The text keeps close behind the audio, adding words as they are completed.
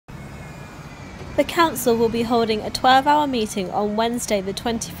The council will be holding a 12-hour meeting on Wednesday the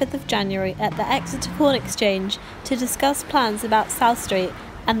 25th of January at the Exeter Corn Exchange to discuss plans about South Street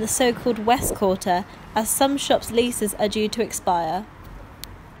and the so-called West Quarter, as some shops' leases are due to expire.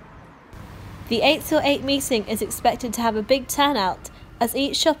 The 8 till 8 meeting is expected to have a big turnout, as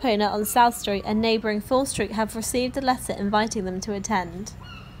each shop owner on South Street and neighbouring Fall Street have received a letter inviting them to attend.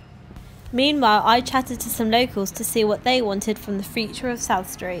 Meanwhile, I chatted to some locals to see what they wanted from the future of South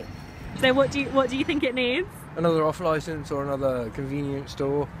Street. So what do you think it needs? Another off licence or another convenience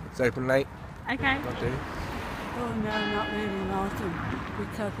store. It's open late. Okay. I do. Oh no, not really, Martin,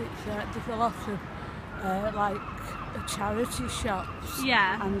 because there's a lot of like charity shops.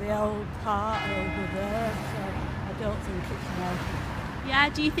 Yeah. And the old part over there, so I don't think it's Martin. Yeah,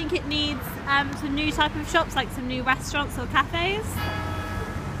 do you think it needs some new type of shops, like some new restaurants or cafes?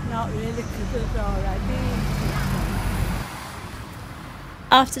 Not really, because there's already.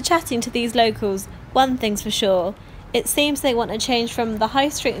 After chatting to these locals, one thing's for sure, it seems they want a change from the high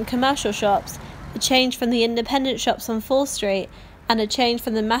street and commercial shops, a change from the independent shops on Fall Street, and a change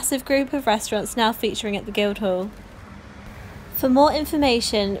from the massive group of restaurants now featuring at the Guildhall. For more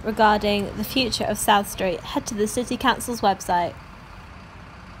information regarding the future of South Street, head to the City Council's website.